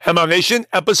MLM Nation,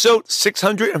 episode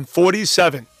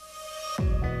 647.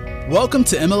 Welcome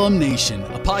to MLM Nation,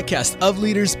 a podcast of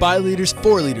leaders, by leaders,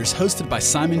 for leaders, hosted by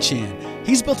Simon Chan.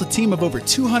 He's built a team of over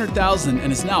 200,000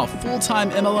 and is now a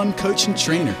full-time MLM coach and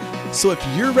trainer. So if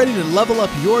you're ready to level up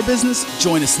your business,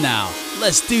 join us now.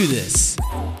 Let's do this.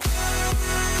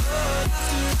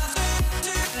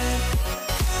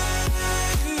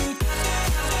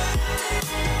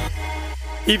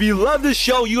 If you love this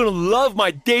show, you're going to love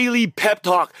my daily pep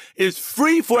talk. It's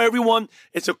free for everyone.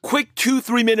 It's a quick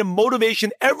 2-3 minute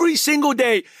motivation every single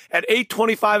day at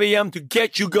 8:25 a.m. to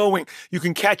get you going. You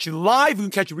can catch it live. You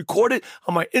can catch it recorded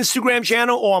on my Instagram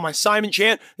channel or on my Simon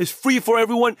Chan. It's free for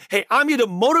everyone. Hey, I'm here to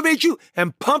motivate you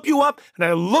and pump you up, and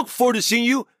I look forward to seeing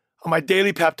you on my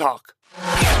daily pep talk.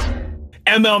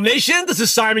 MLM Nation, this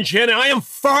is Simon Chan, and I am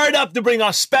fired up to bring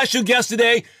our special guest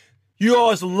today. You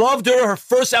always loved her. Her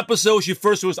first episode, she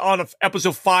first was on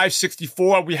episode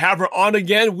 564. We have her on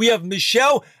again. We have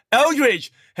Michelle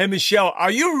Eldridge. Hey, Michelle,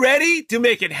 are you ready to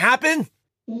make it happen?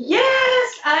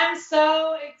 Yes, I'm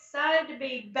so excited to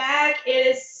be back. It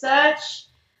is such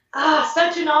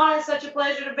an honor, such a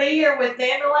pleasure to be here with the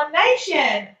MLM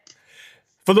Nation.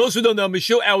 For those who don't know,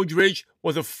 Michelle Eldridge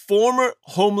was a former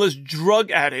homeless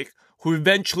drug addict who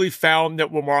eventually found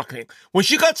network marketing. When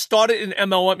she got started in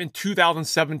MLM in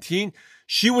 2017,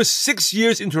 she was 6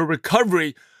 years into her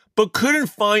recovery, but couldn't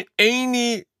find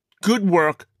any good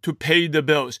work to pay the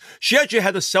bills. She actually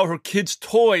had to sell her kids'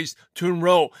 toys to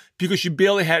enroll because she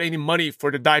barely had any money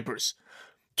for the diapers.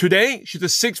 Today, she's a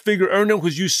six-figure earner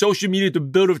who's used social media to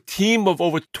build a team of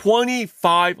over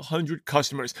 2,500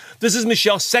 customers. This is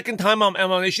Michelle's second time on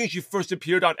MLM Nation. She first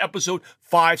appeared on episode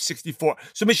 564.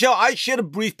 So, Michelle, I shared a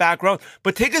brief background,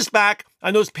 but take us back.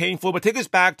 I know it's painful, but take us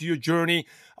back to your journey.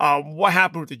 What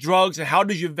happened with the drugs, and how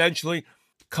did you eventually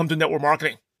come to network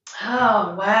marketing?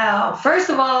 Oh, wow. First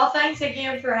of all, thanks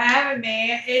again for having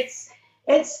me.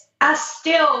 I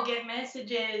still get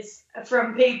messages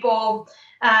from people.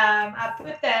 I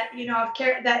put that, I've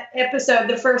carried that episode,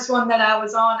 the first one that I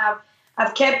was on,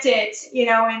 I've kept it,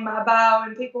 in my bio,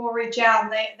 and people will reach out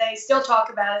and they still talk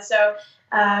about it. So,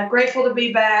 grateful to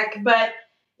be back. But,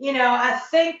 I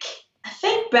think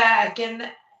back, and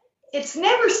it's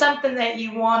never something that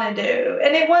you want to do.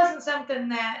 And it wasn't something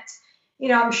that,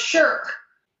 I'm sure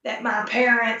that my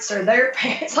parents or their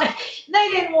parents,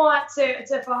 they didn't want to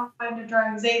fall into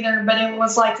drugs either, but it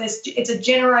was like this, it's a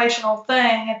generational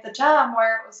thing at the time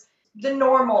where it was the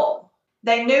normal.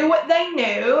 They knew what they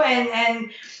knew,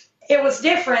 and it was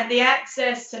different. The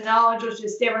access to knowledge was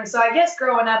just different. So I guess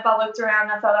growing up, I looked around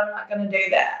and I thought, I'm not going to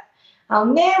do that. I'll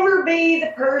never be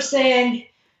the person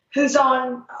who's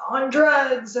on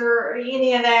drugs or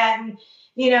any of that. And,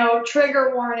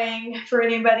 trigger warning for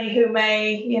anybody who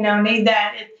may, need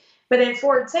that. But at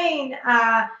 14,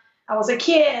 I was a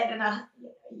kid and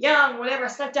young, whatever. I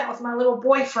stepped out with my little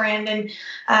boyfriend, and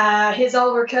his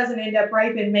older cousin ended up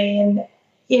raping me. And,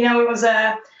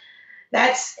 it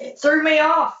threw me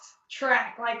off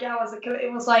track.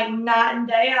 It was like night and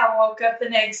day. I woke up the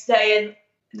next day and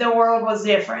the world was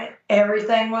different.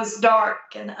 Everything was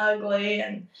dark and ugly,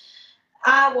 and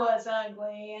I was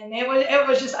ugly. And it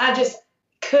was just, I just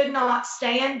could not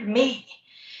stand me.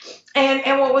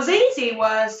 And what was easy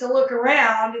was to look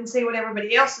around and see what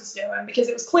everybody else was doing, because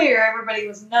it was clear everybody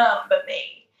was numb but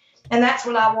me. And that's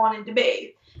what I wanted to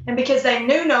be. And because they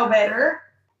knew no better,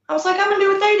 I was like, I'm going to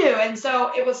do what they do. And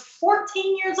so it was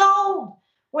 14 years old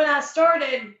when I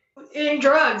started in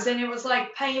drugs, and it was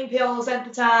like pain pills at the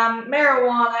time,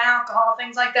 marijuana, alcohol,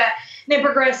 things like that. And it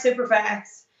progressed super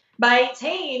fast. By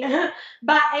 18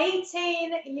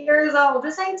 years old,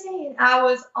 just 18, I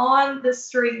was on the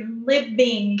street,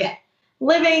 living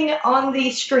on the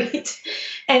street,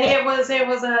 and it was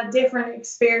a different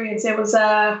experience. It was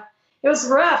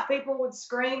rough. People would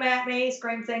scream at me,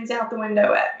 scream things out the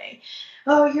window at me.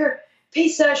 Oh, you're a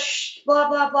piece of blah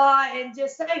blah blah, and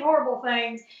just say horrible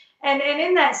things. And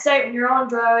in that state, when you're on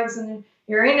drugs and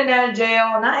you're in and out of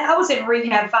jail, and I was in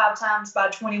rehab 5 times by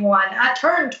 21. I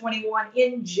turned 21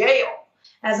 in jail,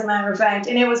 as a matter of fact.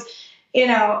 And it was,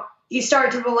 you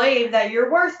start to believe that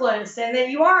you're worthless and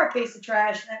that you are a piece of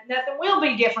trash, and that nothing will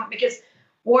be different, because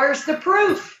where's the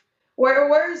proof?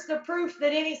 Where's the proof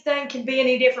that anything can be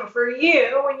any different for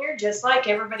you when you're just like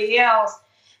everybody else?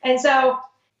 And so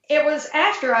it was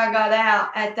after I got out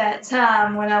at that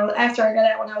time, when I was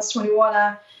 21,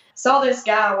 I saw this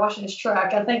guy washing his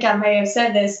truck. I think I may have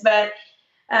said this, but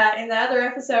in the other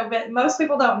episode, but most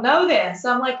people don't know this.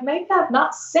 So I'm like, maybe I've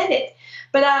not said it.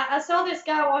 But I saw this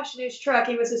guy washing his truck.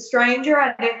 He was a stranger.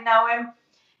 I didn't know him.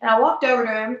 And I walked over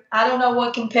to him. I don't know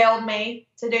what compelled me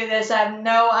to do this. I have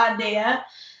no idea.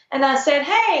 And I said,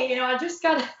 hey, I just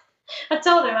got I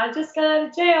told him I just got out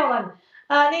of jail and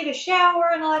I need a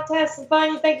shower and I like to have some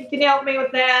fun. You think you can help me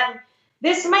with that? And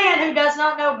this man who does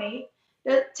not know me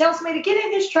tells me to get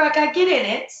in his truck. I get in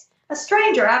it. A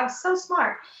stranger. I was so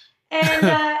smart.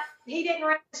 And he didn't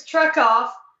run his truck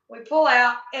off. We pull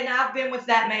out, and I've been with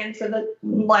that man for the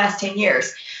last 10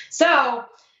 years. So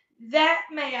that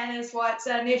man is what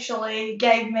initially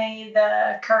gave me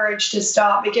the courage to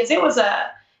stop, because it was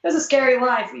a scary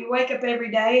life. You wake up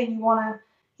every day and you want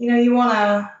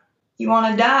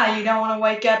to die. You don't want to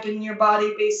wake up and your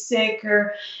body be sick,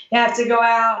 or you have to go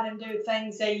out and do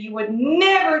things that you would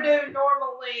never do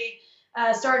normally,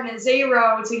 starting at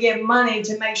zero to get money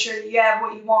to make sure you have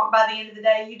what you want by the end of the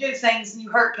day. You do things and you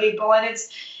hurt people, and it's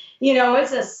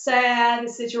a sad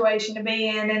situation to be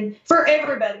in, and for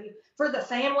everybody, for the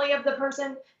family of the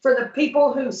person, for the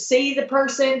people who see the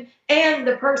person and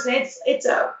the person,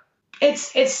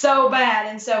 it's so bad.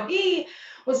 And so he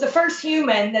was the first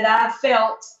human that I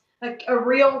felt like a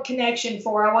real connection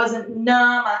for. I wasn't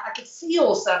numb. I could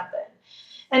feel something.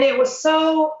 And it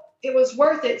was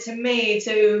worth it to me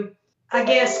to, I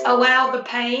guess, allow the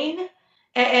pain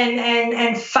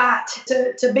and fight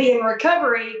to be in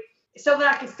recovery so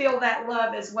that I could feel that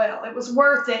love as well. It was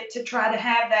worth it to try to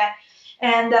have that.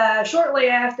 And shortly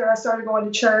after, I started going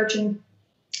to church, and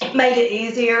it made it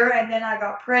easier. And then I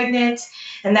got pregnant,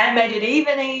 and that made it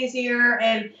even easier.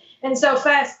 And so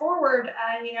fast forward,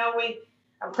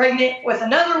 I'm pregnant with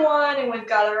another one, and we've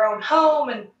got our own home,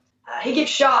 and he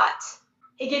gets shot.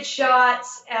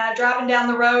 Driving down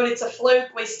the road. It's a fluke.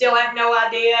 We still have no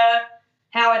idea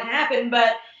how it happened,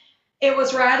 but it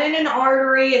was right in an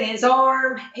artery in his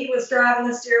arm. He was driving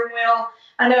the steering wheel.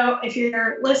 I know if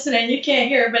you're listening, you can't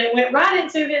hear, but it went right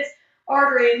into his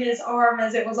artery in his arm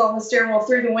as it was on the steering wheel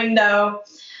through the window.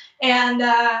 And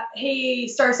he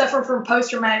started suffering from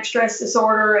post-traumatic stress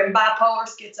disorder and bipolar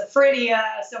schizophrenia.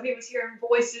 So he was hearing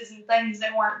voices and things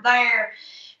that weren't there.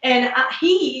 And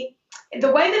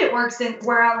the way that it works in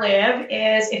where I live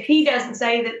is if he doesn't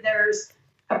say that there's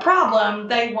a problem,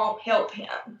 they won't help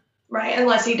him, right?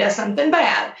 Unless he does something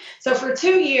bad. So for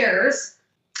 2 years,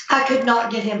 I could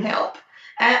not get him help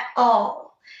at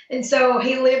all. And so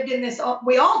he lived in this,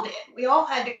 we all did. We all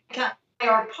had to kind of play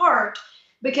our part,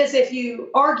 because if you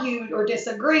argued or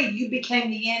disagreed, you became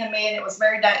the enemy, and it was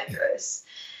very dangerous.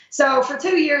 So for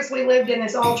 2 years, we lived in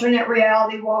this alternate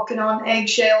reality, walking on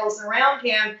eggshells around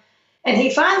him. And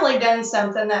he finally done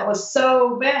something that was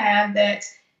so bad that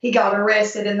he got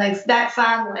arrested, and that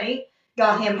finally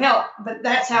got him help. But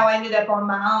that's how I ended up on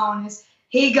my own. Is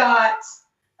he got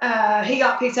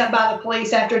picked up by the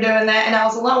police after doing that, and I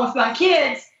was alone with my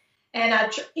kids. And I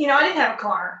didn't have a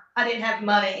car. I didn't have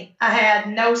money. I had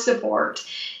no support.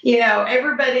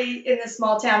 Everybody in this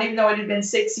small town, even though it had been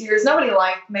 6 years, nobody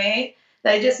liked me.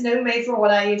 They just knew me for what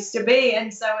I used to be.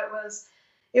 And so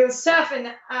it was tough.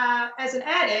 And as an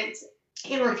addict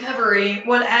in recovery,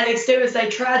 what addicts do is they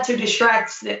try to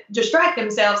distract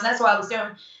themselves. And that's what I was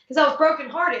doing, because I was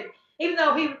brokenhearted. Even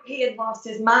though he had lost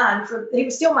his mind, he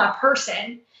was still my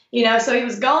person, so he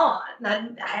was gone.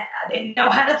 And I didn't know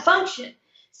how to function.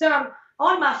 So I'm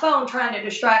on my phone trying to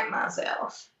distract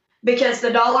myself, because the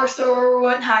dollar store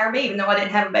wouldn't hire me, even though I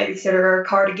didn't have a babysitter or a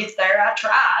car to get there. I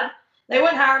tried. They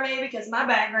wouldn't hire me because of my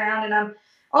background. And I'm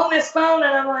on this phone,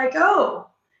 and I'm like, oh,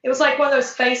 it was like one of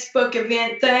those Facebook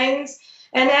event things.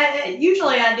 And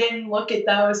usually I didn't look at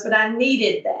those, but I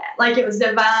needed that. Like it was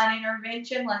divine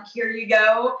intervention, like, here you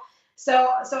go. So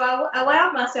I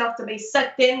allowed myself to be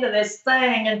sucked into this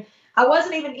thing, and I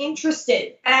wasn't even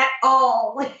interested at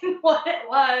all in what it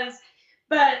was,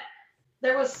 but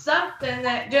there was something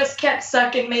that just kept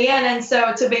sucking me in. And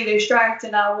so to be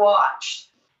distracted, I watched.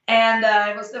 And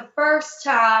it was the first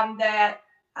time that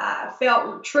I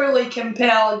felt truly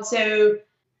compelled to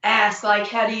ask, like,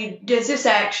 does this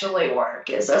actually work?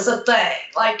 Is this a thing?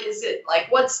 Like, is it like,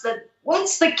 what's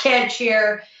the catch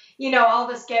here? All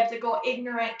the skeptical,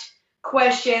 ignorant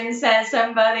questions that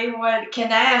somebody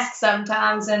can ask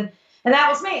sometimes. And that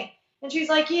was me. And she's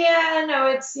like, yeah, no,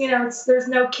 there's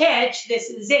no catch. This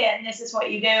is it. And this is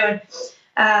what you do. And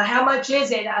how much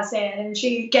is it? I said. And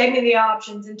she gave me the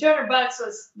options. And $200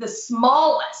 was the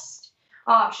smallest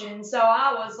option. So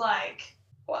I was like,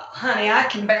 well, honey, I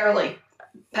can barely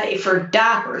pay for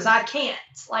diapers. I can't.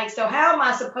 So how am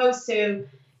I supposed to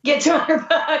get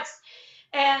 $200?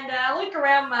 And I look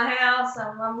around my house.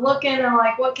 I'm looking. I'm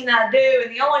like, what can I do?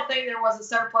 And the only thing there was a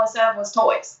surplus of was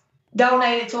toys.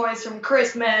 Donated toys from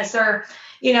Christmas, or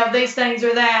these things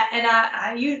or that.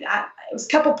 And it was a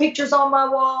couple pictures on my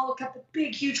wall, a couple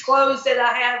big huge clothes that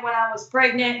I had when I was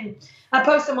pregnant, and I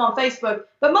posted them on Facebook.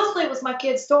 But mostly it was my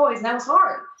kids' toys, and that was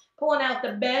hard. pulling out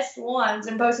the best ones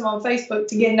and posting them on Facebook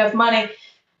to get enough money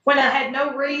when I had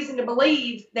no reason to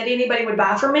believe that anybody would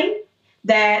buy from me,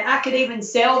 that I could even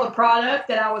sell the product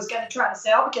that I was going to try to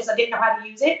sell because I didn't know how to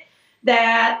use it,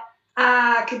 that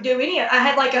I could do any of it. I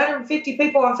had like 150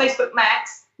 people on Facebook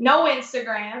max, no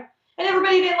Instagram, and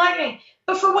everybody didn't like me.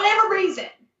 But for whatever reason,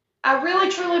 I really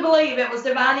truly believe it was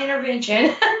divine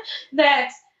intervention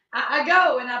that I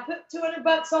go and I put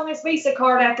 $200 on this Visa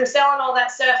card after selling all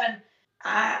that stuff, and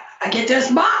I get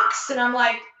this box, and I'm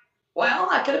like, well,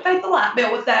 I could have paid the light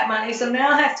bill with that money, so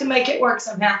now I have to make it work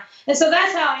somehow. And so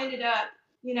that's how I ended up,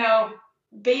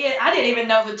 I didn't even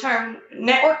know the term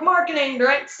network marketing,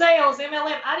 direct sales,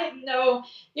 MLM. I didn't know,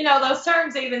 those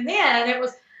terms even then. It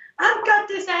was, I've got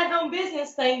this at-home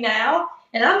business thing now,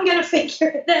 and I'm going to figure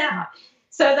it out.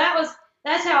 So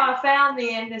that's how I found the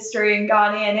industry and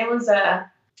got in. It was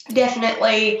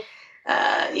definitely,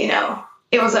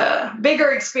 it was a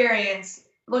bigger experience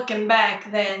looking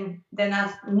back than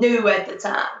I knew at the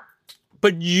time.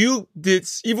 But you did,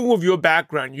 even with your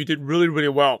background, you did really, really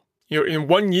well. In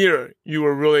 1 year, you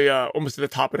were really almost at the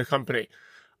top of the company.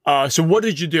 So what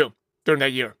did you do during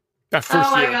that year, that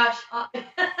first year? Oh, my gosh.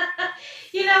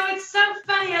 It's so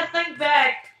funny. I think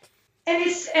back, and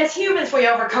it's, as humans, we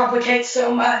overcomplicate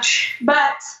so much.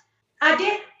 But I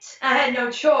didn't. I had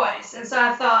no choice. And so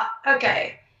I thought,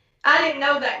 okay, I didn't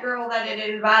know that girl that had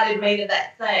invited me to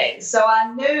that thing. So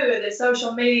I knew that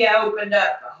social media opened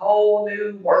up a whole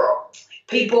new world.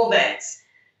 People that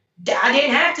I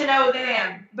didn't have to know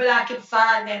them, but I could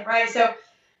find them, right? So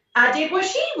I did what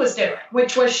she was doing,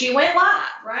 which was she went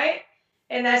live, right?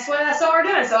 And that's what I saw her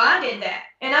doing. So I did that.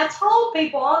 And I told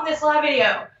people on this live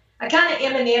video, I kind of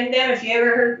Eminem'd them, if you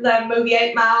ever heard the movie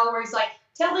 8 Mile, where he's like,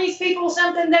 tell these people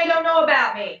something they don't know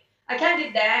about me. I kind of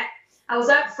did that. I was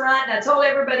up front and I told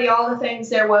everybody all the things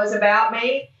there was about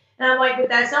me. And I'm like, but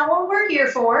that's not what we're here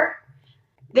for.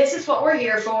 This is what we're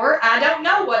here for. I don't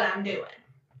know what I'm doing.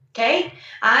 Okay?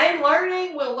 I'm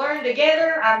learning. We'll learn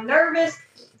together. I'm nervous.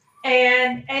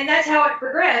 And that's how it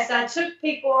progressed. I took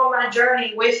people on my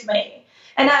journey with me.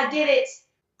 And I did it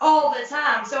all the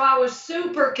time. So I was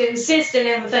super consistent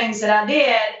in the things that I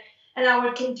did. And I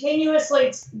would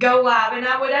continuously go live. And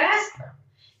I would ask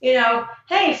them,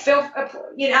 hey,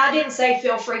 I didn't say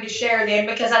feel free to share them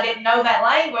because I didn't know that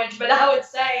language. But I would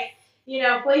say,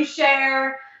 please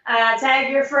share,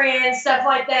 tag your friends, stuff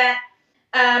like that.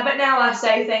 But now I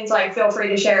say things like feel free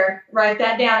to share. Write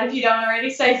that down if you don't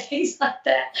already say things like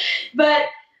that. But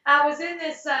I was in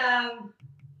this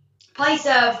place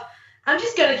of, I'm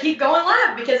just going to keep going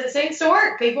live because it seems to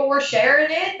work. People were sharing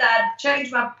it. I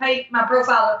changed my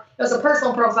profile. It was a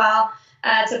personal profile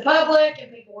to public,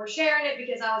 and people were sharing it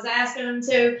because I was asking them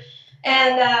to.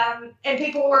 And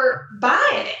people were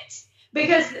buying it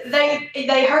because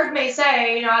they heard me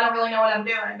say, I don't really know what I'm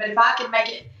doing, but if I can make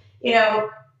it,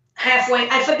 halfway,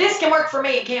 if this can work for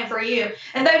me, it can for you.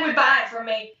 And they would buy it from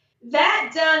me.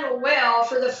 That done well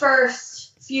for the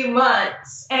first few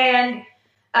months. And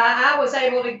I was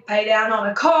able to pay down on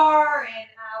a car, and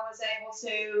I was able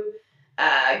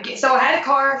to, so I had a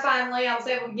car finally. I was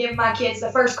able to give my kids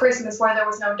the first Christmas where there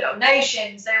was no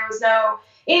donations. There was no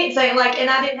anything and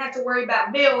I didn't have to worry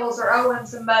about bills or owing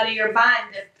somebody or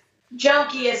buying the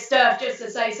junkiest stuff just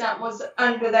to say something was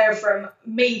under there from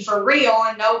me for real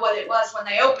and know what it was when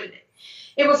they opened it.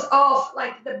 It was all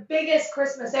like the biggest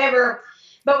Christmas ever.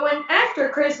 But when after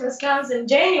Christmas comes and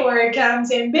January comes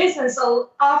in business,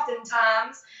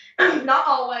 oftentimes, not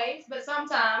always, but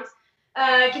sometimes,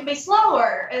 it can be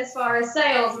slower as far as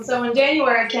sales. And so when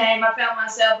January came, I found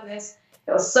myself in this,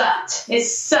 it sucked. It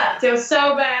sucked. It was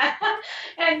so bad.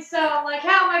 And so I'm like,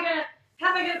 how am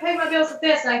I gonna pay my bills with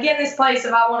this? And I get in this place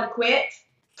of I want to quit.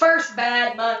 First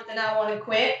bad month and I want to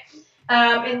quit.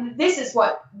 And this is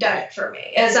what done it for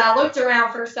me. As I looked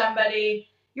around for somebody,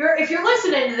 if you're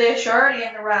listening to this, you're already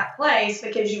in the right place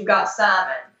because you've got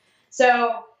Simon.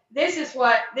 So this is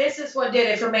what did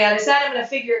it for me. I decided I'm going to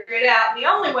figure it out. And the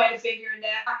only way to figure it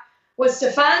out was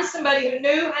to find somebody who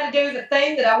knew how to do the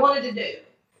thing that I wanted to do,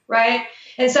 right?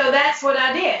 And so that's what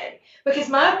I did. Because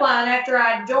my upline, after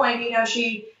I joined,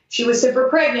 she was super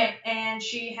pregnant and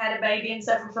she had a baby and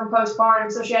suffered from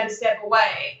postpartum, so she had to step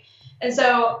away. And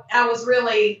so I was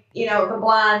really, the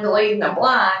blind leading the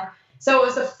blind. So it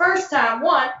was the first time,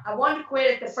 I wanted to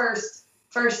quit at the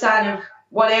first sign of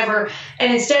whatever.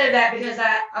 And instead of that, because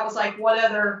I was like, what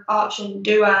other option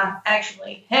do I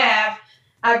actually have?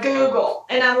 I Google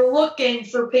and I'm looking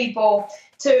for people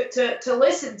to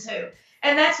listen to.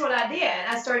 And that's what I did.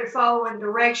 I started following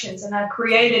directions and I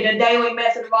created a daily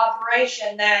method of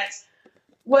operation that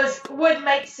would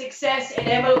make success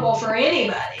inevitable for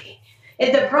anybody.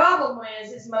 And the problem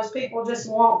is most people just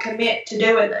won't commit to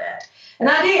doing that. And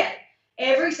I did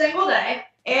every single day,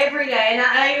 every day. And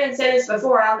I even said this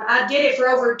before. I did it for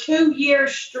over 2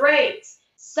 years straight.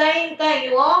 Same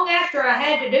thing. Long after I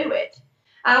had to do it,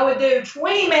 I would do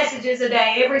 20 messages a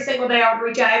day. Every single day, I would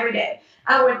reach out every day.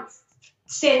 I would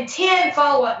send 10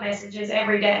 follow-up messages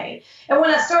every day. And when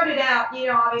I started out,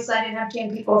 obviously I didn't have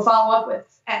 10 people to follow up with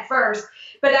at first,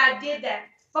 but I did that.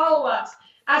 Follow-ups.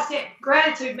 I sent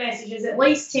gratitude messages, at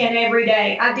least 10 every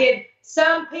day. I did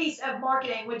some piece of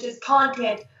marketing, which is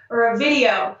content or a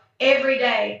video every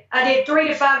day. I did 3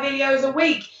 to 5 videos a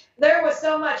week. There was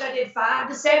so much. I did 5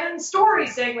 to 7 story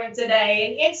segments a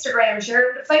day in Instagram,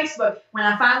 shared them to Facebook when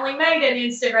I finally made an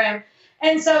Instagram.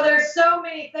 And so there's so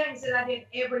many things that I did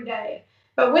every day.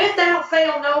 But without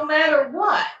fail, no matter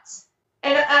what,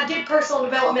 and I did personal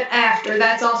development after.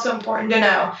 That's also important to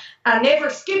know. I never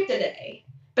skipped a day,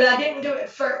 but I didn't do it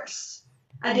first.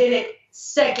 I did it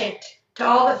second to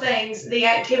all the things, the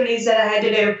activities that I had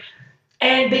to do.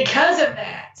 And because of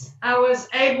that, I was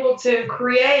able to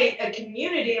create a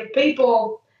community of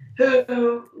people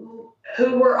who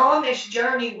were on this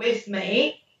journey with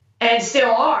me and still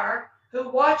are, who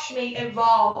watched me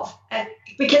evolve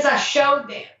because I showed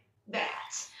them that.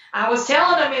 I was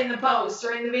telling them in the posts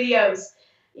or in the videos,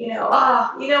 you know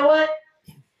what?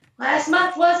 Last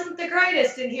month wasn't the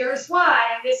greatest, and here's why,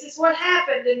 and this is what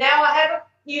happened, and now I have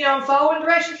I'm following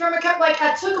directions from a company. Like,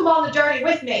 I took them on the journey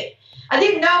with me. I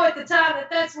didn't know at the time that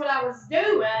that's what I was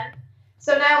doing.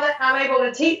 So now that I'm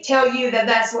able to tell you that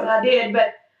that's what I did,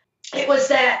 but it was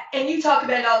that, and you talk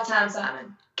about it all the time,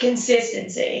 Simon,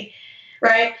 consistency,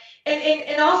 right?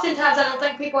 And oftentimes I don't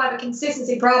think people have a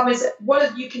consistency problem. Is what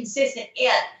are you consistent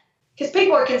in? Because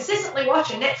people are consistently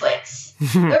watching Netflix.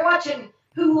 They're watching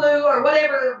Hulu or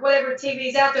whatever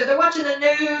TV's out there. They're watching the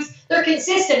news. They're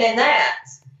consistent in that.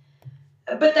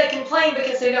 But they complain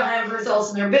because they don't have results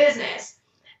in their business.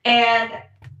 And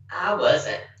I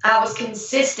wasn't. I was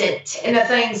consistent in the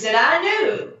things that I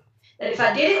knew that if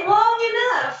I did it long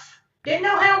enough, didn't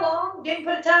know how long, didn't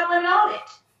put a time limit on it,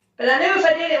 but I knew if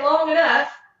I did it long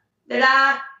enough that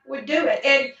I would do it.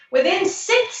 And within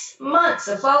 6 months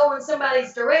of following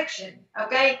somebody's direction,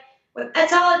 okay,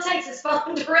 that's all it takes is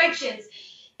following directions,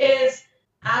 is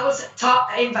I was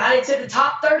invited to the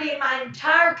top 30 in my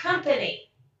entire company.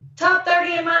 Top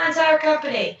 30 in my entire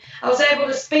company. I was able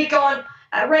to speak on,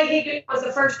 Ray Higdon was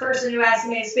the first person who asked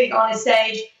me to speak on his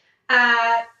stage.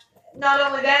 Not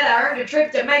only that, I earned a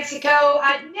trip to Mexico.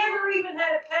 I never even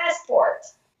had a passport.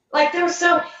 Like, there were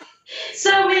so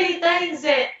many things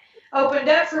that opened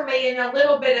up for me in a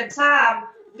little bit of time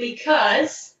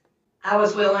because I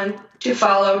was willing to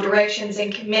follow directions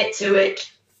and commit to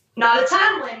it. Not a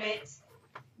time limit,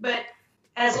 but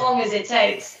as long as it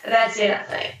takes. That's it, I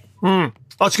think.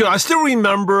 That's good. I still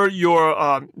remember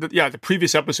your the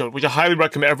previous episode, which I highly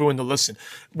recommend everyone to listen,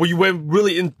 where you went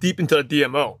really deep into the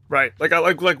DMO, right?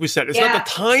 Like we said, it's not the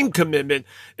time commitment,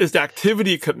 it's the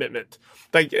activity commitment.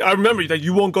 Like, I remember that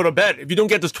you won't go to bed. If you don't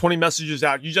get those 20 messages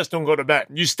out, you just don't go to bed.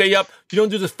 You stay up, you don't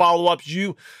do the follow-ups,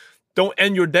 you don't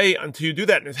end your day until you do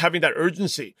that. And it's having that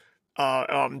urgency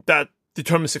that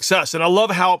determines success. And I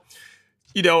love how,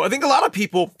 I think a lot of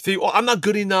people think, I'm not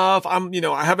good enough. I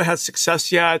haven't had success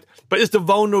yet, but it's the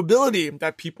vulnerability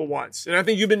that people want. And I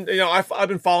think you've been, I've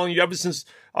been following you ever since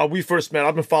we first met.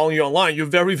 I've been following you online. You're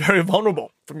very, very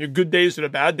vulnerable from your good days to the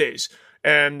bad days.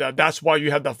 And that's why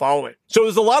you have that following. So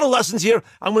there's a lot of lessons here.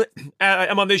 I'm going to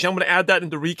add that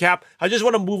in the recap. I just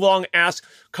want to move along and ask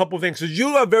a couple of things. Because you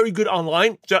are very good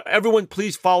online. So everyone,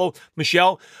 please follow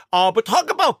Michelle. But talk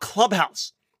about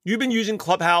Clubhouse. You've been using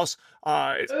Clubhouse.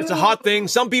 It's a hot thing.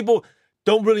 Some people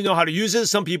don't really know how to use it.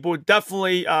 Some people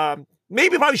definitely,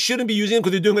 maybe probably shouldn't be using it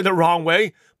because they're doing it the wrong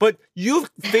way. But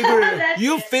you've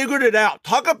figured it out.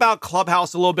 Talk about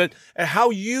Clubhouse a little bit and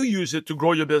how you use it to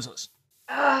grow your business.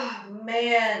 Oh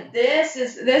man, this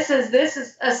is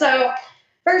so.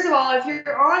 First of all, if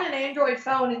you're on an Android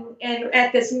phone and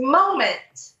at this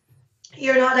moment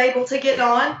you're not able to get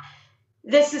on,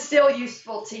 this is still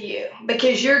useful to you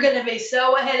because you're going to be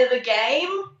so ahead of the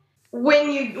game when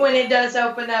it does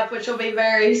open up, which will be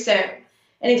very soon.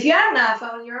 And if you have an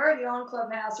iPhone, you're already on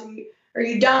Clubhouse, or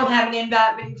you don't have an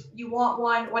invite, but if you want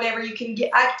one, whatever, you can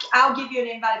get. I'll give you an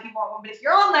invite if you want one. But if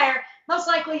you're on there, most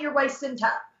likely you're wasting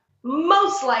time.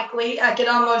 Most likely, I could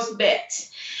almost bet.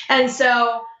 And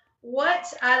so,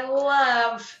 what I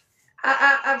love,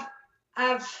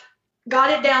 I've got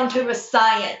it down to a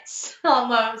science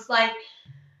almost. Like,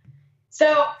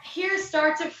 so here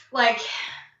starts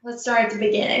let's start at the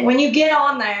beginning. When you get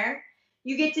on there,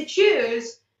 you get to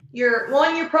choose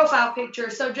your profile picture.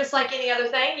 So just like any other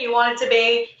thing, you want it to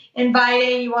be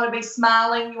inviting, you want to be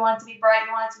smiling, you want it to be bright,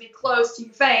 you want it to be close to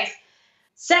your face.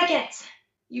 Second,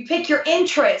 you pick your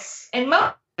interests, and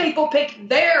most people pick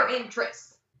their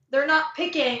interests. They're not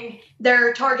picking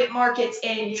their target market's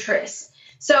interests.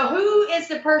 So who is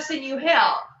the person you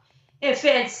help? If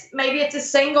maybe it's a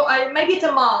single, maybe it's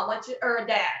a mom or a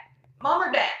dad. Mom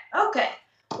or dad. Okay.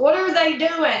 What are they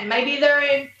doing? Maybe they're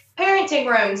in parenting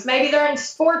rooms. Maybe they're in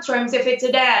sports rooms if it's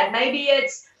a dad. Maybe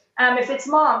it's, if it's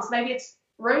moms, maybe it's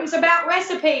rooms about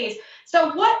recipes.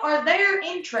 So what are their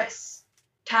interests?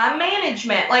 Time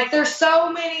management. Like there's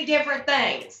so many different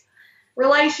things.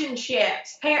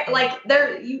 Relationships.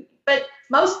 But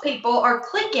most people are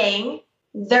clicking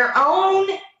their own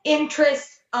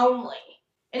interests only.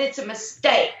 And it's a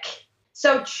mistake.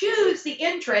 So choose the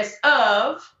interest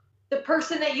of the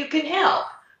person that you can help.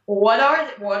 What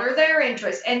are their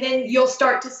interests? And then you'll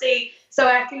start to see. So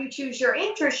after you choose your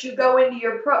interest, you go into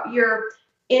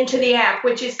into the app,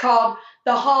 which is called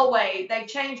the hallway. They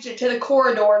changed it to the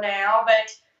corridor now,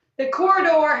 but the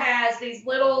corridor has these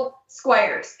little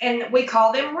squares, and we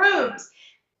call them rooms.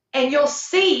 And you'll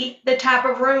see the type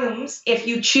of rooms, if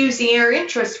you choose your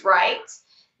interest right,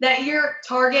 that your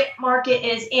target market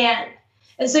is in.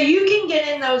 And so you can get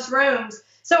in those rooms.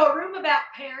 So a room about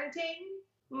parenting,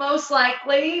 most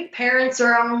likely parents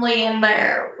are only in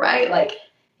there, right? Like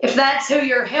if that's who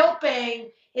you're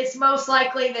helping, it's most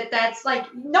likely that's like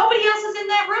nobody else is in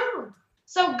that room.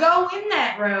 So go in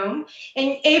that room.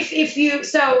 And if you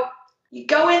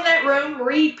go in that room,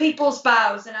 read people's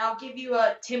bios, and I'll give you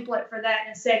a template for that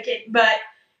in a second, but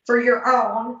for your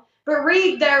own, but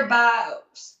read their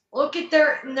bios. Look at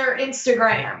their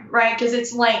Instagram, right? Because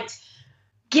it's linked.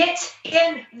 Get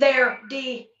in their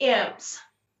DMs.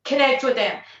 Connect with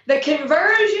them. The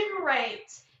conversion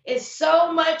rate is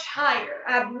so much higher.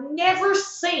 I've never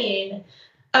seen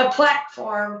a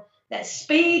platform that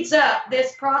speeds up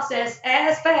this process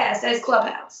as fast as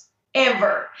Clubhouse,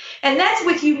 ever. And that's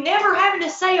with you never having to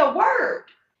say a word.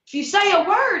 If you say a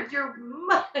word, you're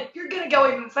going to go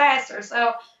even faster.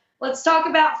 So let's talk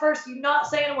about first you not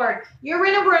saying a word. You're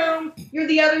in a room. You're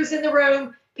the others in the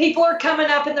room. People are coming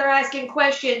up and they're asking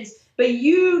questions, but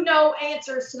you know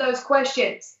answers to those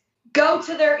questions. Go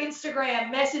to their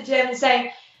Instagram, message them and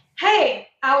say, hey,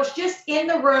 I was just in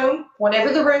the room,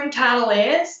 whatever the room title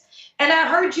is, and I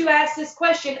heard you ask this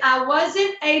question. I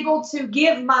wasn't able to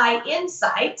give my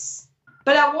insights,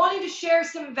 but I wanted to share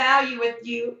some value with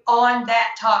you on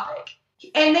that topic.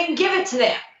 And then give it to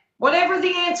them, whatever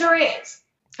the answer is,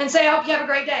 and say, I hope you have a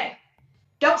great day.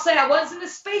 Don't say I wasn't a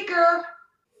speaker.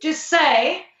 Just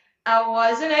say, I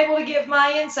wasn't able to give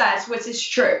my insights, which is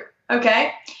true,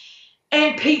 okay?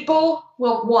 And people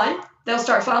will, they'll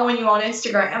start following you on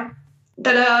Instagram.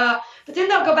 But then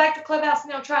they'll go back to Clubhouse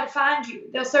and they'll try to find you.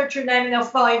 They'll search your name and they'll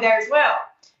follow you there as well,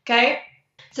 okay?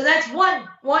 So that's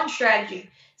one strategy.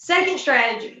 Second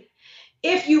strategy,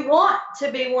 if you want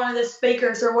to be one of the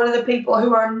speakers or one of the people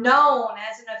who are known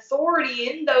as an authority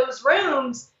in those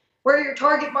rooms where your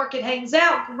target market hangs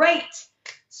out, great.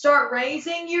 Start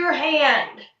raising your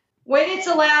hand. When it's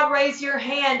allowed, raise your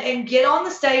hand and get on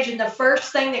the stage, and the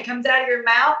first thing that comes out of your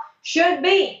mouth should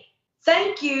be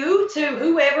thank you to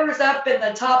whoever's up in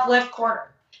the top left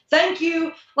corner. Thank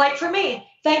you, like for me,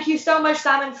 thank you so much,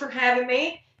 Simon, for having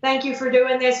me. Thank you for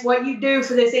doing this. What you do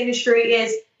for this industry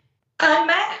is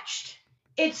unmatched.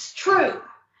 It's true.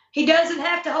 He doesn't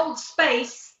have to hold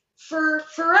space for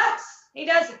us. He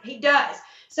doesn't. He does.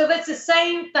 So that's the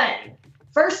same thing.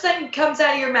 First thing that comes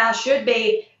out of your mouth should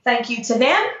be thank you to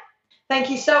them. Thank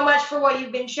you so much for what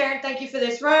you've been sharing. Thank you for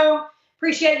this room.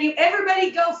 Appreciate you.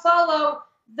 Everybody go follow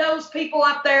those people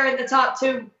up there in the top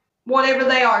two, whatever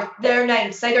they are, their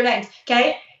names. Say their names,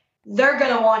 okay? They're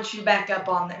going to want you back up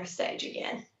on their stage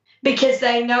again because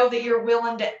they know that you're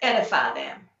willing to edify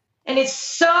them. And it's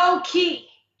so key.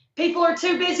 People are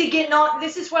too busy getting on.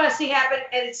 This is what I see happen,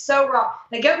 and it's so wrong.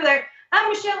 They go over there. I'm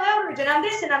Michelle Eldridge, and I'm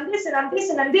this, and I'm this, and I'm this,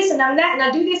 and I'm this, and I'm that, and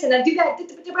I do this, and I do that.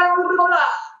 Blah, blah, blah, blah.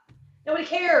 Nobody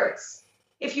cares.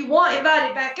 If you want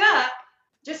invited back up,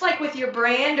 just like with your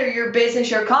brand or your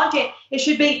business, your content, it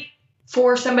should be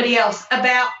for somebody else,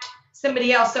 about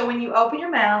somebody else. So when you open your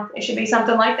mouth, it should be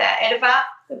something like that. Edify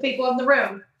the people in the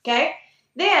room, okay?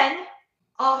 Then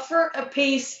offer a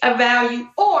piece of value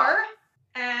or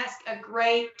ask a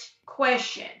great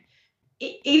question.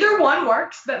 Either one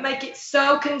works, but make it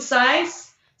so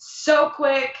concise, so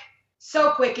quick,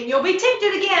 and you'll be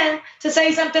tempted again to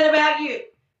say something about you,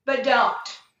 but don't.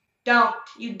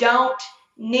 You don't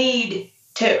need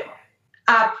to.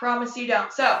 I promise you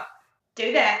don't. So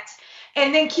do that,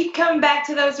 and then keep coming back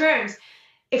to those rooms.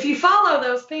 if you follow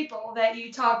those people that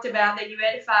you talked about, that you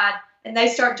edified, and they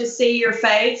start to see your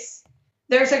face,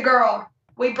 there's a girl.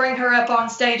 We bring her up on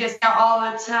stages now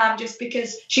all the time just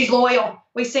because she's loyal.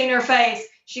 We've seen her face.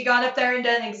 She got up there and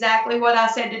done exactly what I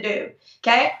said to do.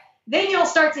 Okay? Then you'll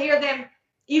start to hear them.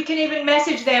 You can even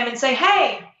message them and say,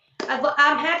 hey,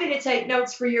 I'm happy to take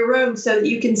notes for your room so that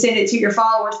you can send it to your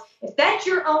followers. If that's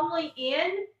your only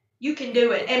in, you can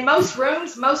do it. And most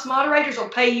rooms, most moderators will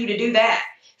pay you to do that.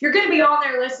 If you're going to be on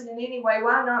there listening anyway,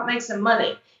 why not make some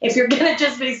money if you're going to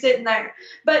just be sitting there?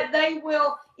 But they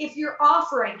will, if you're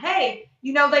offering, hey,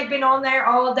 they've been on there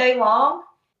all day long.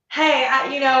 Hey, I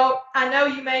know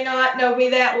you may not know me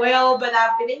that well, but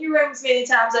I've been in your rooms many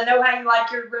times. I know how you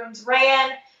like your rooms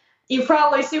ran. You're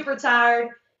probably super tired.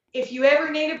 If you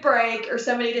ever need a break or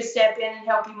somebody to step in and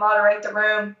help you moderate the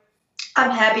room,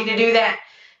 I'm happy to do that.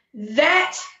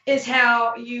 That is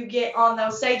how you get on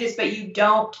those stages, but you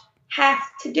don't have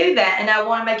to do that. And I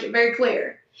want to make it very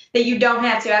clear that you don't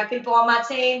have to. I have people on my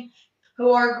team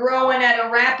who are growing at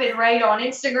a rapid rate on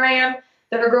Instagram,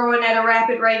 that are growing at a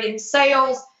rapid rate in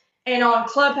sales and on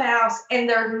Clubhouse, and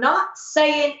they're not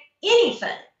saying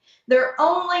anything. They're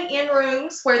only in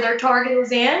rooms where their target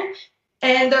is in,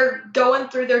 and they're going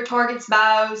through their target's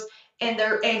bios, and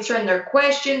they're answering their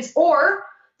questions, or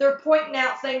they're pointing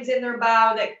out things in their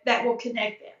bio that will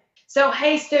connect them. So,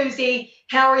 hey, Susie,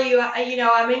 how are you?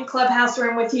 I'm in Clubhouse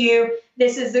room with you.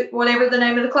 This is whatever the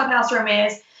name of the Clubhouse room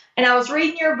is. And I was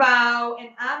reading your bio, and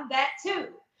I'm that too.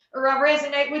 Or I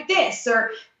resonate with this.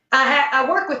 Or I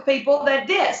work with people that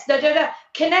this.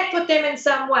 Connect with them in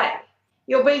some way.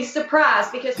 You'll be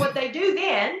surprised, because what they do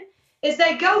then is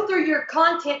they go through your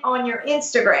content on your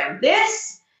Instagram.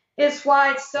 This is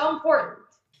why it's so important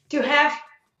to have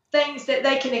things that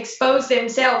they can expose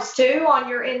themselves to on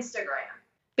your Instagram.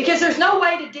 Because there's no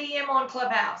way to DM on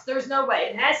Clubhouse. There's no way.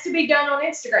 It has to be done on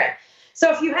Instagram.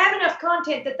 So if you have enough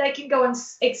content that they can go and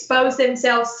expose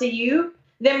themselves to you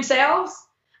themselves.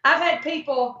 I've had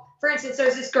people, for instance,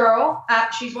 there's this girl.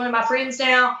 She's one of my friends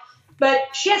now, but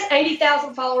she has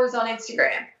 80,000 followers on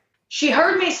Instagram. She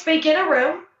heard me speak in a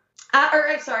room. Other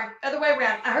way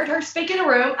around. I heard her speak in a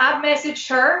room. I messaged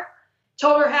her,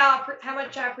 told her how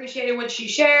much I appreciated what she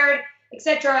shared,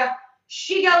 etc.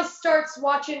 She starts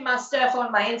watching my stuff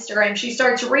on my Instagram. She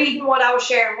starts reading what I was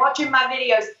sharing, watching my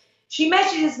videos. She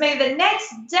messages me the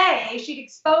next day. She'd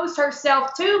exposed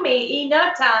herself to me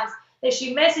enough times that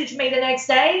she messaged me the next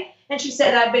day, and she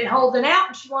said I'd been holding out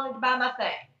and she wanted to buy my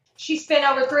thing. She spent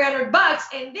over $300,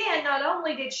 and then not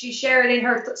only did she share it in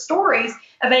her stories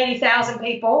of 80,000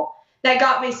 people that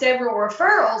got me several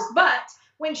referrals, but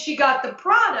when she got the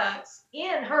products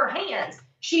in her hands,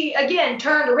 she again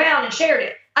turned around and shared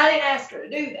it. I didn't ask her to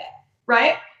do that,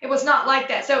 right? It was not like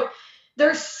that. So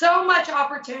there's so much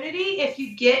opportunity if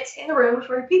you get in the rooms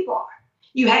where people are.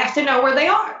 You have to know where they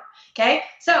are, okay?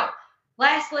 So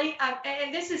lastly,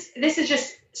 and this is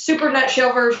just super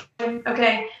nutshell version,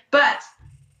 okay? But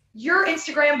your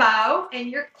Instagram bio and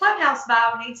your Clubhouse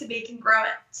bio needs to be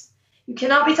congruent. You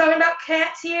cannot be talking about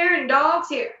cats here and dogs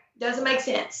here. It doesn't make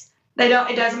sense.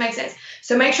 It doesn't make sense.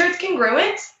 So make sure it's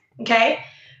congruent, okay?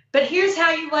 But here's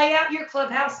how you lay out your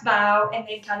Clubhouse bio and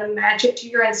then kind of match it to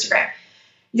your Instagram.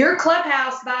 Your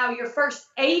Clubhouse bio, your first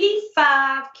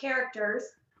 85 characters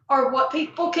are what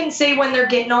people can see when they're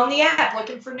getting on the app,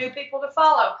 looking for new people to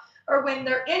follow, or when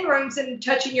they're in rooms and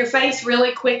touching your face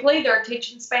really quickly. Their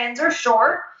attention spans are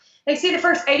short. They see the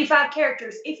first 85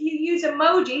 characters. If you use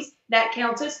emojis, that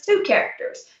counts as 2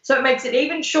 characters. So it makes it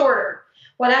even shorter.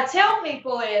 What I tell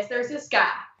people is there's this guy,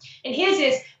 and his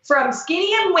is from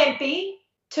skinny and wimpy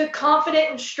to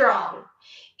confident and strong.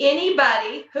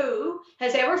 Anybody who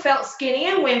has ever felt skinny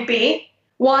and wimpy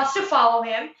wants to follow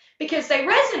him because they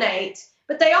resonate,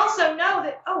 but they also know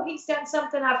that, oh, he's done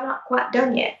something I've not quite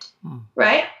done yet,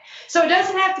 right? So it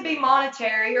doesn't have to be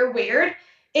monetary or weird.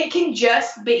 It can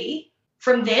just be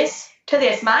from this to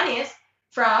this. Mine is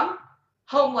from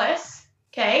homeless,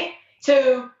 okay,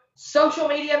 to social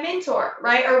media mentor,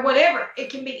 right, or whatever. It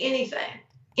can be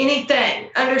anything.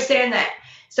 Understand that.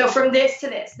 So from this to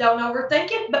this. Don't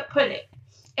overthink it, but put it.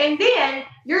 And then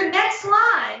your next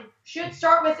line should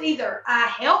start with either I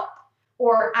help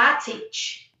or I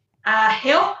teach. I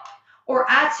help or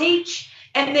I teach,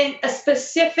 and then a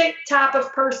specific type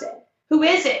of person. Who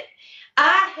is it?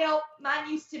 I help, mine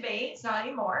used to be, it's not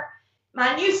anymore.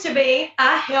 Mine used to be,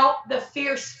 I help the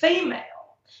fierce female.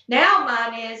 Now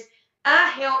mine is, I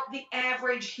help the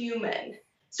average human.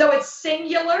 So it's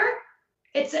singular.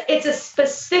 It's a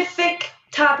specific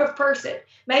type of person.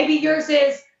 Maybe yours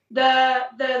is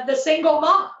the single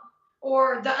mom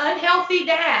or the unhealthy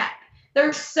dad.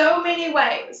 There's so many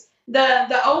ways.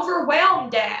 The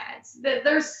overwhelmed dads. dads.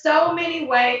 There's so many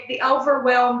ways. The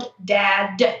overwhelmed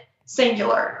dad,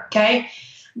 singular, okay?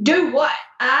 Do what?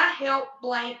 I help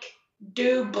blank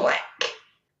do blank.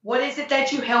 What is it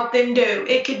that you help them do?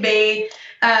 It could be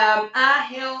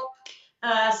I help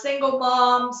single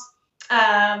moms.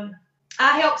 I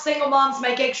help single moms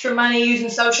make extra money using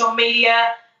social media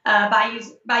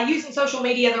by using social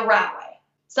media the right way.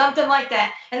 Something like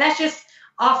that. And that's just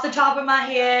off the top of my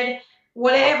head,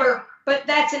 whatever. But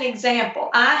that's an example.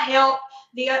 I help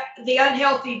the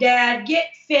unhealthy dad get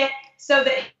fit so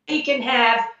that he can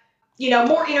have,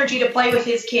 more energy to play with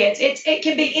his kids. It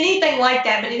can be anything like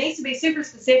that, but it needs to be super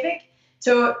specific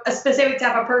to a specific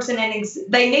type of person, and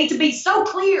they need to be so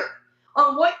clear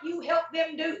on what you help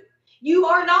them do. You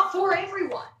are not for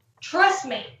everyone. Trust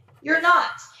me, you're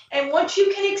not. And once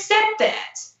you can accept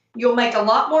that, you'll make a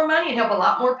lot more money and help a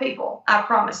lot more people. I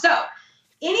promise. So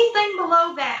anything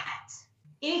below that,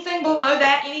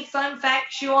 any fun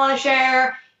facts you want to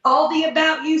share, all the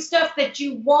about you stuff that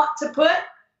you want to put,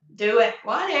 do it.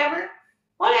 Whatever.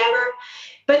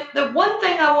 But the one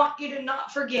thing I want you to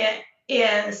not forget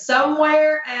is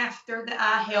somewhere after the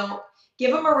I help,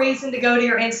 give them a reason to go to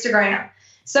your Instagram.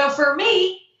 So for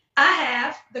me, I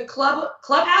have the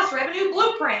Clubhouse Revenue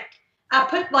Blueprint. I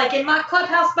put in my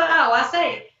Clubhouse bio, I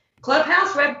say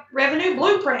Clubhouse Revenue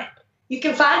Blueprint. You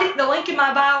can find it, the link in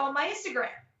my bio on my Instagram.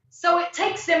 So it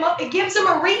takes them up, it gives them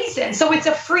a reason. So it's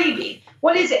a freebie.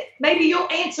 What is it? Maybe you'll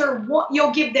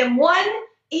give them one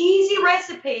easy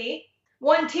recipe,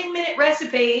 one 10-minute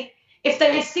recipe, if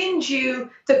they send you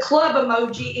the club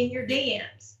emoji in your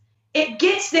DMs. It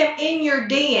gets them in your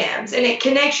DMs and it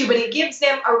connects you, but it gives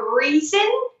them a reason,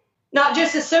 not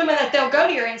just assuming that they'll go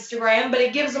to your Instagram, but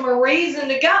it gives them a reason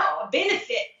to go, a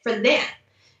benefit for them.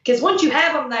 Because once you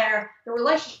have them there, the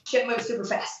relationship moves super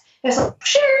fast. It's like,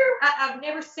 sure, I've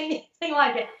never seen anything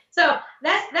like it. So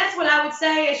that's what I would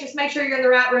say, is just make sure you're in the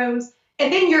right rooms.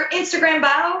 And then your Instagram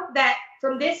bio, that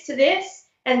from this to this,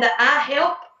 and the I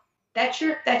help, that's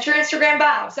your Instagram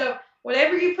bio. So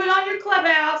whatever you put on your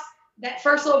Clubhouse, that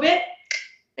first little bit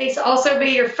needs to also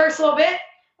be your first little bit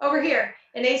over here.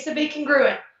 It needs to be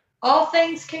congruent. All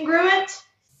things congruent,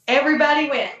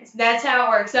 everybody wins. That's how it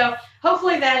works. So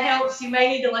hopefully that helps. You may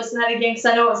need to listen to that again because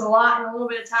I know it was a lot in a little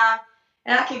bit of time.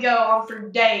 And I could go on for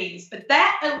days. But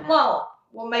that alone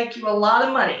will make you a lot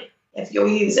of money if you'll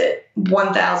use it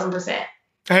 1,000%.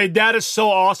 Hey, that is so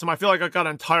awesome. I feel like I got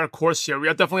an entire course here. We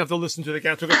definitely have to listen to it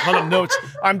again. I took a ton of notes.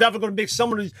 I'm definitely going to make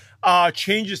some of these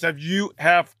changes that you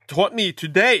have taught me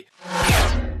today.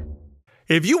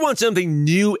 If you want something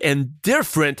new and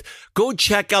different, go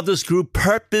check out this group,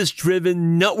 Purpose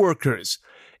Driven Networkers.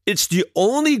 It's the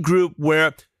only group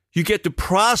where you get to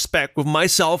prospect with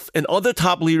myself and other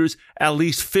top leaders at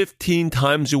least 15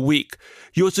 times a week.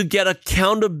 You also get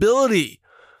accountability.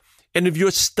 And if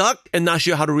you're stuck and not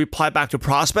sure how to reply back to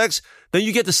prospects, then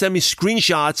you get to send me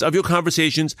screenshots of your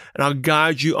conversations and I'll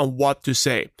guide you on what to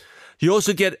say. You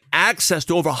also get access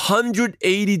to over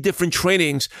 180 different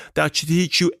trainings that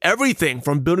teach you everything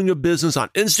from building your business on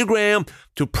Instagram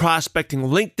to prospecting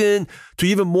LinkedIn to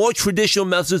even more traditional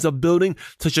methods of building,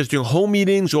 such as doing home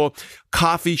meetings or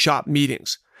coffee shop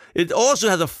meetings. It also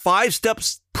has a 5-step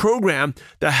program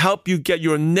that help you get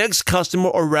your next customer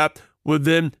or rep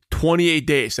within 28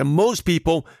 days. And most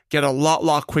people get a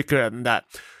lot quicker than that.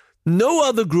 No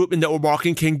other group in network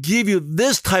marketing can give you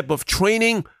this type of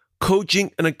training,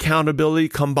 coaching, and accountability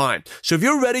combined. So if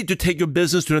you're ready to take your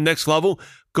business to the next level,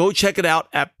 go check it out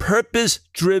at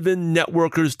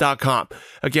purposedrivennetworkers.com.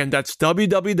 Again, that's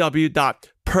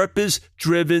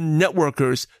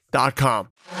www.purposedrivennetworkers.com.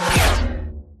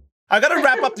 I got to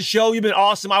wrap up the show. You've been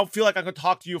awesome. I feel like I could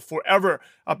talk to you forever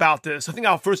about this. I think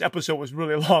our first episode was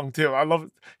really long too. I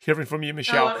love hearing from you,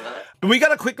 Michelle. But we got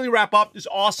to quickly wrap up. It's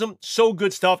awesome. So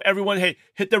good stuff. Everyone, hey,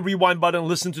 hit the rewind button.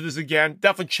 Listen to this again.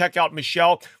 Definitely check out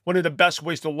Michelle. One of the best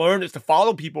ways to learn is to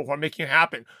follow people who are making it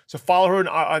happen. So follow her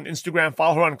on Instagram.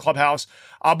 Follow her on Clubhouse.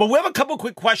 But we have a couple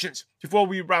quick questions before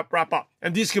we wrap up.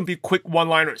 And these can be quick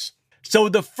one-liners. So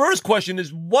the first question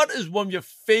is, what is one of your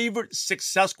favorite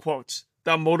success quotes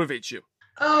that motivates you?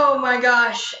 Oh my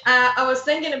gosh. I was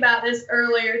thinking about this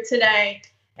earlier today,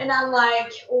 and I'm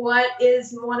like, what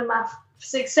is one of my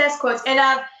success quotes? And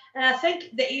I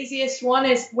think the easiest one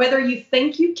is whether you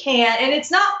think you can, and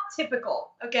it's not typical,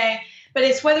 okay? But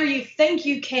it's whether you think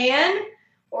you can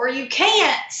or you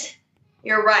can't.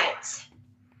 You're right.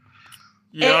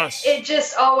 Yes. It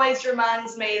just always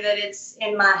reminds me that it's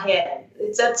in my head.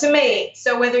 It's up to me.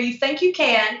 So whether you think you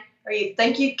can or you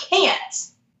think you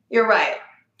can't, you're right.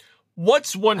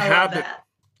 What's one habit?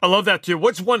 I love that too.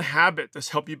 What's one habit that's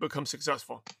helped you become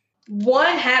successful?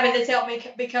 one habit that's helped me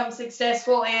become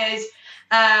successful is,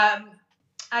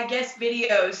 I guess,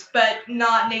 videos, but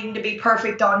not needing to be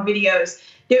perfect on videos.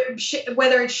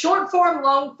 Whether it's short form,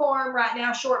 long form, right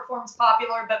now short form's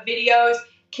popular, but videos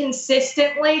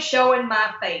consistently showing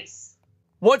my face.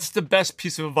 What's the best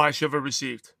piece of advice you ever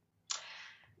received?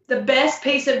 The best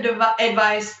piece of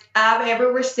advice I've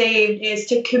ever received is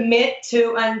to commit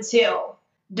to until.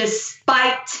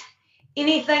 Despite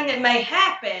anything that may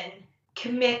happen,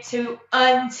 commit to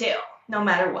until, no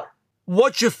matter what.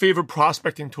 What's your favorite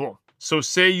prospecting tool? So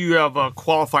say you have a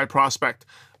qualified prospect.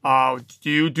 Do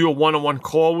you do a one-on-one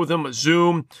call with them, a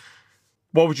Zoom?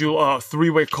 What would you,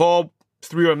 three-way call,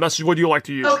 three-way message? What do you like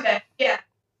to use? Okay, yeah.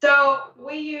 So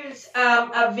we use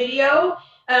a video,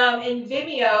 and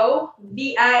Vimeo,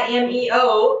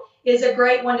 Vimeo, is a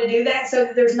great one to do that so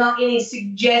that there's not any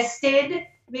suggested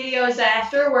videos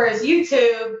after, whereas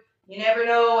YouTube, you never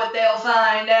know what they'll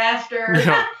find after.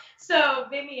 Yeah. So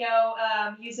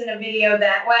Vimeo, using a video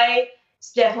that way,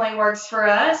 definitely works for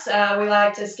us. We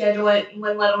like to schedule it and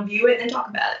let them view it and talk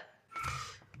about it.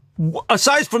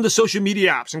 Aside from the social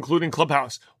media apps, including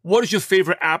Clubhouse, what is your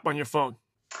favorite app on your phone?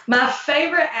 My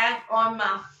favorite app on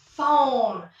my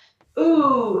phone.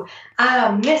 Ooh,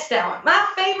 I missed that one. My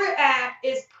favorite app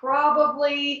is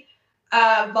probably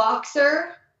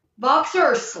Voxer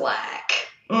or Slack.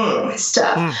 It's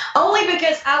tough. Only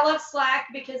because I love Slack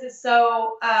because it's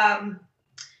so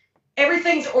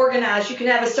everything's organized. You can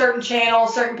have a certain channel,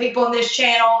 certain people in this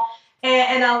channel,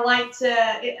 and I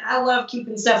love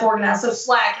keeping stuff organized. So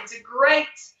Slack, it's a great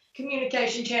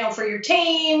communication channel for your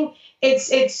team.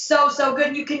 It's so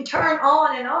good. You can turn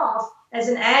on and off as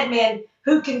an admin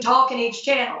who can talk in each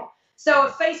channel. So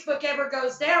if Facebook ever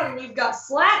goes down and you've got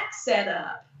Slack set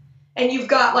up and you've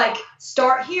got like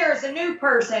start here as a new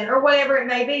person or whatever it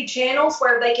may be, channels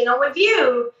where they can only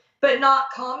view but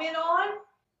not comment on,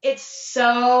 it's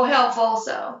so helpful.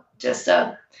 So just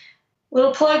a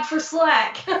little plug for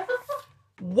Slack.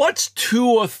 What's 2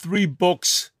 or 3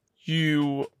 books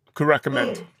you could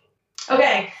recommend?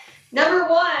 Okay. Number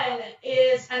 1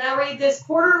 is, and I read this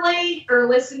quarterly or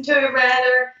listen to it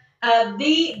rather,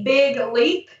 The Big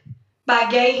Leap by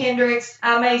Gay Hendricks.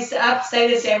 I say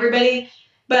this to everybody,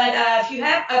 but if you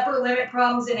have upper limit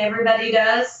problems, and everybody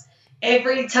does,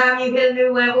 every time you hit a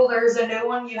new level, there's a new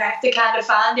one. You have to kind of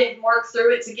find it and work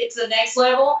through it to get to the next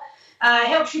level. It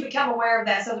helps you become aware of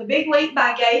that. So The Big Leap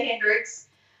by Gay Hendricks.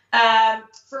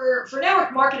 For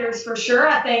network marketers, for sure,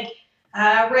 I think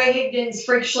Ray Higdon's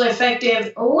Freakishly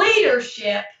Effective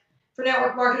Leadership for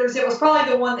Network Marketers, it was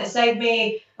probably the one that saved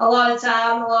me a lot of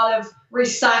time, a lot of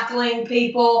recycling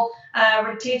people.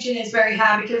 Retention is very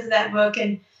high because of that book.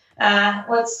 And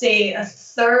let's see, a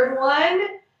third one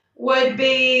would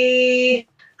be,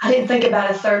 I didn't think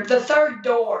about a third, The Third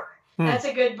Door. That's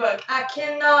a good book.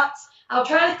 I'll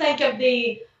try to think of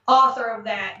the author of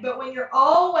that, but when you're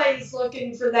always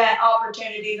looking for that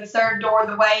opportunity, the third door,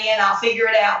 the way in, I'll figure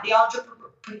it out. The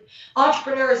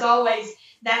entrepreneur is always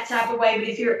that type of way, but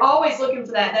if you're always looking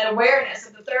for that awareness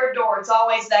of the third door, it's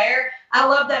always there. I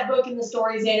love that book and the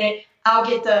stories in it. I'll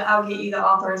get you the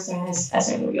author as soon as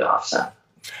we get off. So.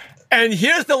 And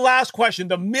here's the last question,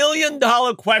 the $1 million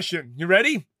question. You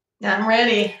ready? I'm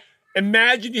ready.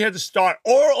 Imagine you had to start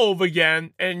all over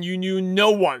again and you knew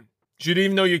no one. You didn't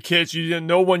even know your kids. You didn't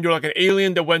know one. You're like an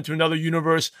alien that went to another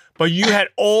universe, but you had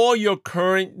all your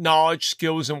current knowledge,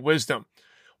 skills, and wisdom.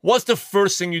 What's the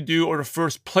first thing you do or the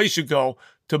first place you go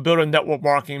to build a network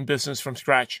marketing business from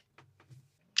scratch?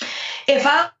 If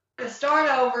I start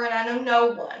over and I know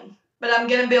no one, but I'm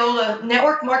going to build a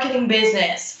network marketing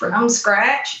business from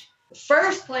scratch, the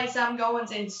first place I'm going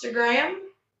is Instagram.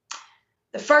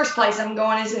 The first place I'm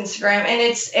going is Instagram, and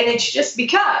it's just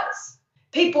because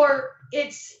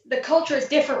the culture is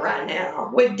different right now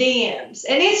with DMs.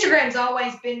 And Instagram's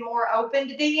always been more open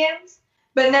to DMs,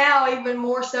 but now even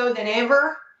more so than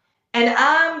ever. And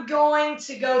I'm going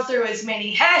to go through as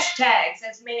many hashtags,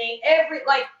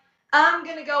 I'm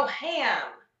going to go ham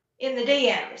in the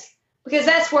DMs because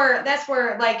that's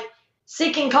where like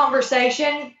seeking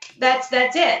conversation, that's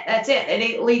it.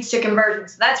 It leads to conversion.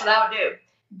 So that's what I would do.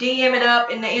 DM it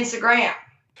up in the Instagram.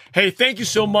 Hey, thank you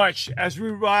so much. As we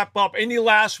wrap up, any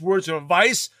last words of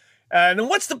advice? And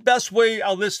what's the best way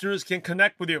our listeners can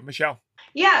connect with you, Michelle?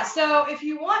 Yeah, so if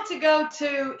you want to go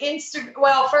to Instagram,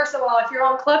 well, first of all, if you're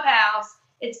on Clubhouse,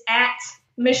 it's at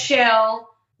Michelle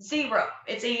Zero.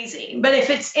 It's easy. But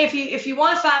if you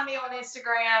want to find me on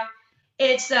Instagram,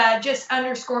 it's just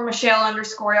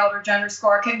 _Michelle_Eldridge_.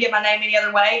 I couldn't get my name any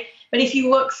other way. But if you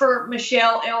look for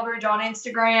Michelle Eldridge on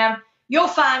Instagram, you'll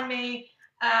find me.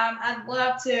 I'd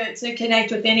love to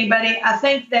connect with anybody. I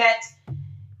think that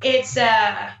it's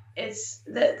It's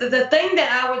the thing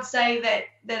that I would say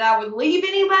that I would leave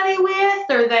anybody with,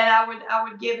 or that I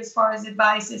would give as far as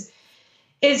advice is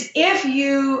if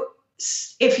you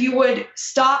would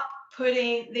stop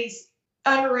putting these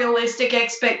unrealistic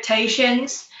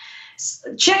expectations,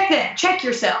 check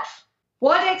yourself.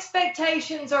 What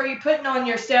expectations are you putting on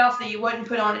yourself that you wouldn't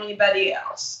put on anybody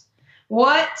else?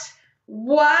 Why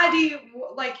do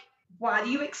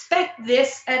you expect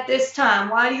this at this time?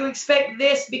 Why do you expect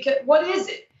this? Because what is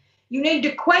it? You need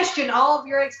to question all of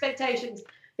your expectations,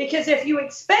 because if you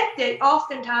expect it,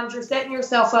 oftentimes you're setting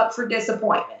yourself up for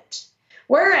disappointment.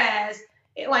 Whereas,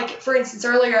 like for instance,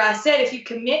 earlier I said, if you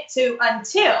commit to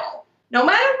until, no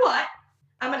matter what,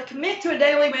 I'm going to commit to a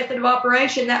daily method of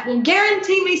operation that will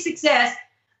guarantee me success.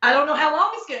 I don't know how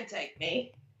long it's going to take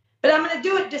me, but I'm going to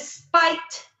do it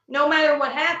despite no matter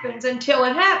what happens until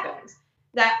it happens.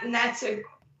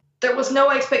 There was no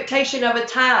expectation of a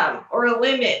time or a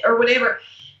limit or whatever.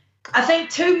 I think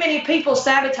too many people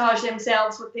sabotage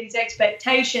themselves with these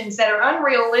expectations that are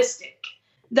unrealistic.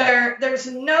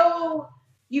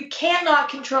 You cannot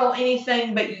control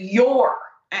anything but your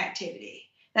activity.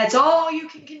 That's all you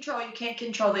can control. You can't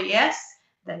control the yes,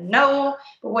 the no,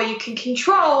 but what you can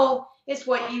control is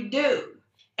what you do.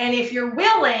 And if you're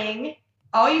willing,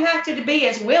 all you have to be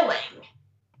is willing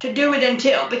to do it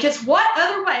until. Because what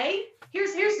other way,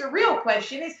 here's the real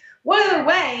question, is what other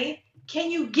way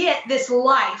can you get this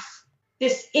life,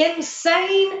 this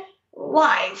insane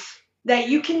life that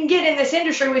you can get in this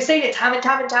industry? We've seen it time and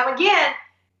time and time again.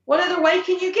 What other way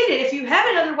can you get it? If you have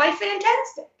another way,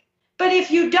 fantastic. But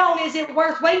if you don't, is it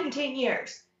worth waiting 10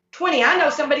 years? 20? I know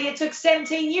somebody it took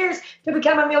 17 years to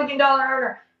become $1 million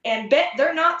earner, and bet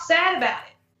they're not sad about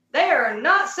it. They are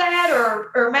not sad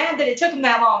or mad that it took them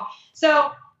that long.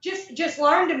 So just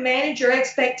learn to manage your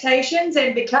expectations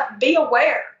and be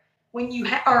aware when you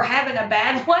are having a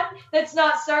bad one that's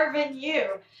not serving you,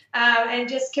 and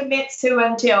just commit to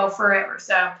until forever.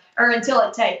 Or until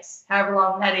it takes however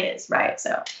long that is, right?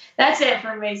 So that's it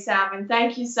for me, Simon.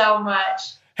 Thank you so much.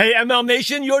 Hey, MLM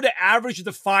Nation, you're the average of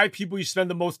the 5 people you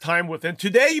spend the most time with. And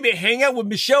today you'll be hanging out with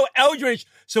Michelle Eldridge.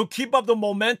 So keep up the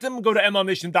momentum. Go to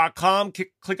MLMNation.com,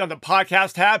 click on the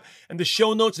podcast tab, and the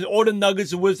show notes and all the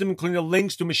nuggets of wisdom, including the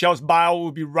links to Michelle's bio,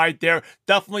 will be right there. You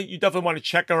definitely want to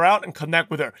check her out and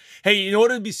connect with her. Hey, in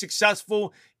order to be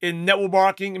successful in network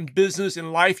marketing, in business,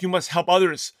 in life, you must help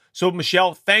others. So,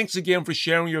 Michelle, thanks again for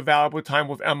sharing your valuable time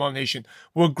with MLM Nation.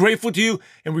 We're grateful to you,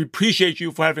 and we appreciate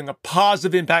you for having a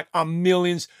positive impact on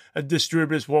millions of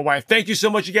distributors worldwide. Thank you so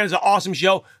much again. It's an awesome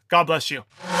show. God bless you.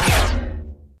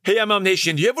 Hey, MLM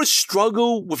Nation, do you ever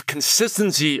struggle with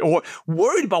consistency or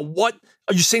worried about what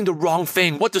are you saying the wrong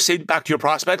thing, what to say back to your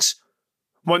prospects?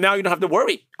 Well, now you don't have to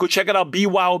worry. Go check it out,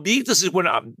 BYOB. This is when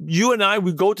you and I,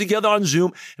 we go together on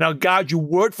Zoom, and I'll guide you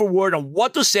word for word on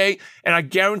what to say, and I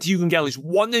guarantee you can get at least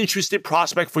one interested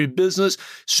prospect for your business,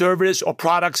 service, or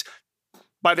products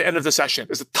by the end of the session.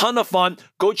 It's a ton of fun.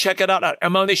 Go check it out at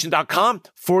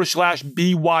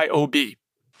MLMNation.com/BYOB.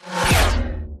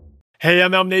 Hey,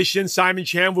 MLM Nation, Simon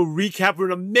Chan will recap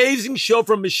an amazing show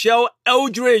from Michelle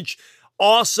Eldridge.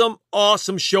 Awesome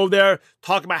show there,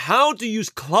 talking about how to use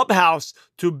Clubhouse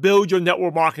to build your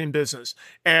network marketing business.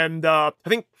 And I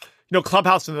think,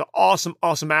 Clubhouse is an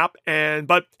awesome app.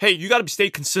 But hey, you got to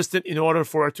stay consistent in order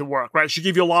for it to work, right? She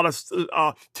gave you a lot of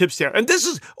tips there. And this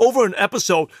is over an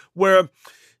episode where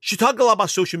she talked a lot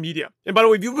about social media. And by the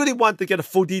way, if you really want to get the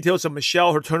full details of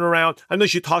Michelle, her turnaround, I know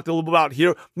she talked a little bit about it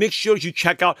here. Make sure you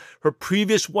check out her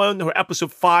previous one, her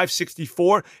episode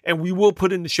 564, and we will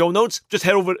put in the show notes. Just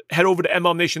head over to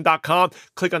MLMNation.com,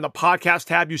 click on the podcast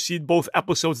tab. You see both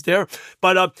episodes there.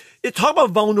 But it talked about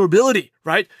vulnerability,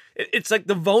 right? It's like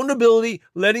the vulnerability,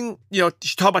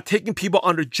 she talked about taking people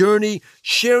on the journey,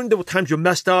 sharing the times you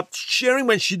messed up, sharing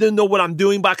when she didn't know what I'm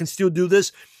doing, but I can still do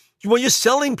this. When you're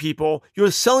selling people,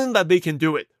 you're selling that they can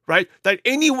do it, right? That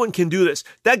anyone can do this.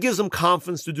 That gives them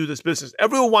confidence to do this business.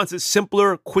 Everyone wants it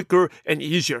simpler, quicker, and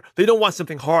easier. They don't want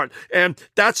something hard. And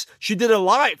she did it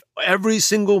live I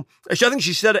think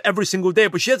she said it every single day,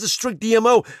 but she has a strict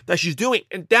DMO that she's doing.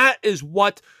 And that is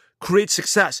what creates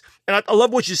success. And I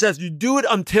love what she says. You do it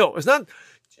until. It's not,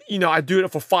 I do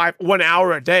it for 1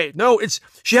 hour a day. No,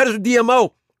 she had a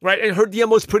DMO. Right? And her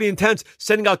DMO is pretty intense,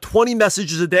 sending out 20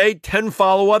 messages a day, 10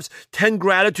 follow-ups, 10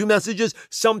 gratitude messages,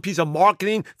 some piece of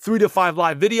marketing, 3 to 5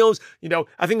 live videos.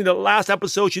 I think in the last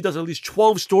episode, she does at least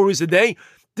 12 stories a day.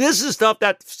 This is stuff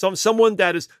that someone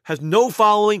that has no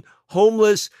following,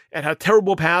 homeless, and had a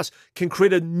terrible past can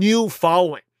create a new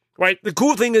following. right? The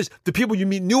cool thing is the people you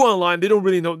meet new online, they don't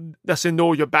really necessarily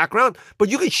know your background, but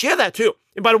you can share that too.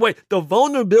 And by the way, the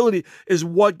vulnerability is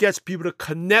what gets people to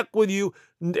connect with you,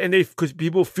 and because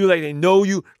people feel like they know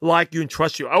you, like you, and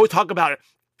trust you. I always talk about it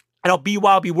at our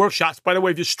BYOB workshops. By the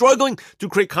way, if you're struggling to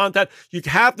create content, you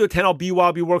have to attend our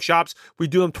BYOB workshops. We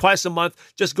do them twice a month.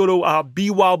 Just go to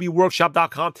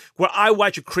BYOBworkshop.com, where I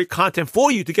watch you create content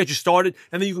for you to get you started,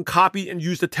 and then you can copy and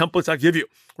use the templates I give you,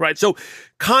 right? So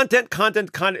content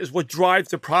is what drives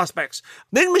the prospects.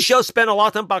 Then Michelle spent a lot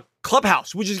of time about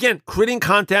Clubhouse, which is, again, creating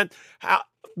content.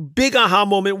 Big aha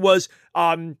moment was,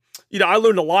 I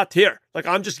learned a lot here. Like,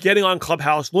 I'm just getting on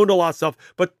Clubhouse, learned a lot of stuff,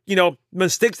 but,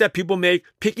 mistakes that people make,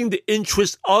 picking the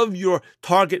interest of your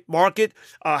target market,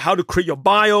 how to create your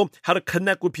bio, how to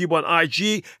connect with people on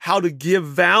IG, how to give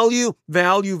value.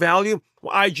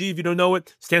 Well, IG, if you don't know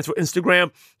it, stands for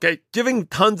Instagram. Okay, giving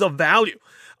tons of value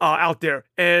out there,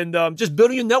 and just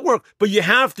building your network, but you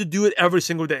have to do it every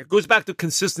single day. It goes back to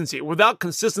consistency. Without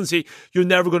consistency, you're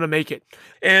never going to make it.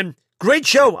 And great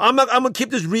show. I'm going to keep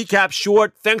this recap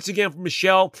short. Thanks again for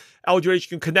Michelle Eldridge. You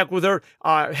can connect with her.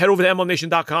 Head over to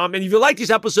MLMNation.com. And if you like these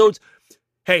episodes,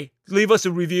 hey, leave us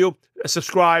a review,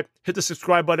 subscribe, hit the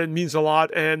subscribe button. It means a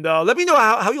lot. And let me know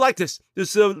how you like this.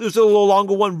 This is a little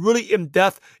longer one, really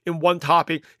in-depth in one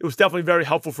topic. It was definitely very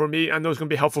helpful for me. I know it's going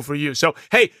to be helpful for you. So,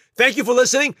 hey, thank you for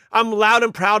listening. I'm loud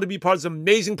and proud to be part of this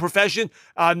amazing profession.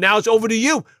 Now it's over to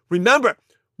you. Remember,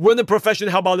 we're in the profession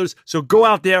to help others, so go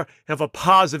out there and have a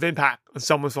positive impact on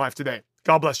someone's life today.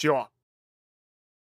 God bless you all.